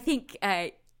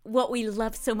what we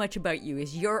love so much about you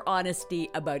is your honesty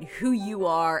about who you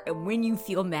are and when you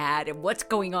feel mad and what's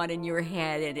going on in your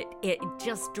head. And it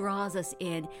just draws us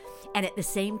in. And at the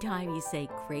same time, you say,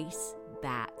 grace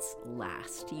that's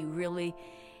last. You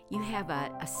have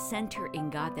a center in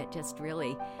God that just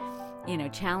really, you know,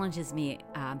 challenges me.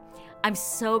 I'm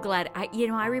so glad. I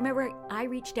remember I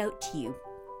reached out to you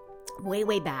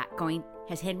way back going,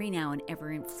 has Henri Nouwen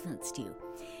ever influenced you?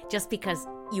 Just because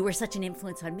you were such an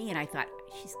influence on me, and I thought,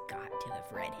 she's got to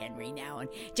have read Henri Nouwen,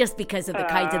 just because of the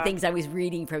kinds of things I was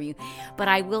reading from you. But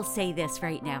I will say this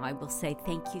right now. I will say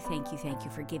thank you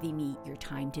for giving me your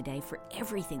time today, for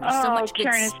everything. There's so much good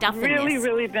Karen, stuff in this. It's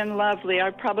really been lovely. I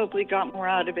probably got more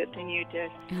out of it than you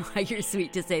did. You're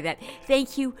sweet to say that.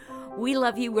 Thank you. We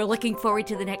love you. We're looking forward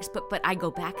to the next book, but I go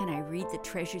back and I read the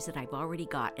treasures that I've already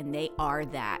got, and they are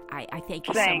that. I thank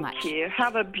you so much. Thank you.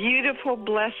 Have a beautiful,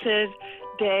 blessed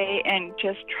day, and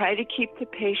just try to keep the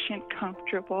patient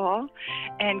comfortable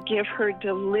and give her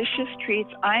delicious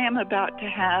treats. I am about to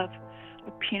have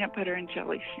a peanut butter and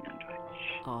jelly sandwich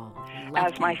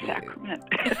as my sacrament.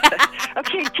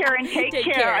 Okay, Karen, take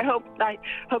care. I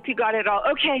hope you got it all.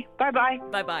 Okay, bye-bye.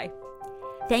 Bye-bye.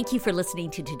 Thank you for listening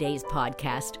to today's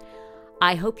podcast.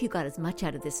 I hope you got as much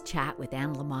out of this chat with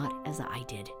Anne Lamott as I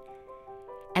did.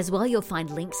 As well, you'll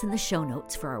find links in the show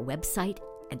notes for our website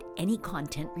and any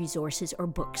content, resources, or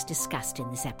books discussed in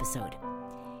this episode.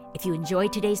 If you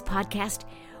enjoyed today's podcast,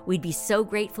 we'd be so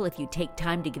grateful if you'd take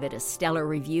time to give it a stellar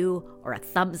review or a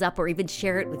thumbs up, or even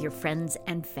share it with your friends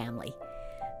and family.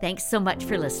 Thanks so much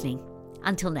for listening.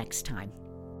 Until next time.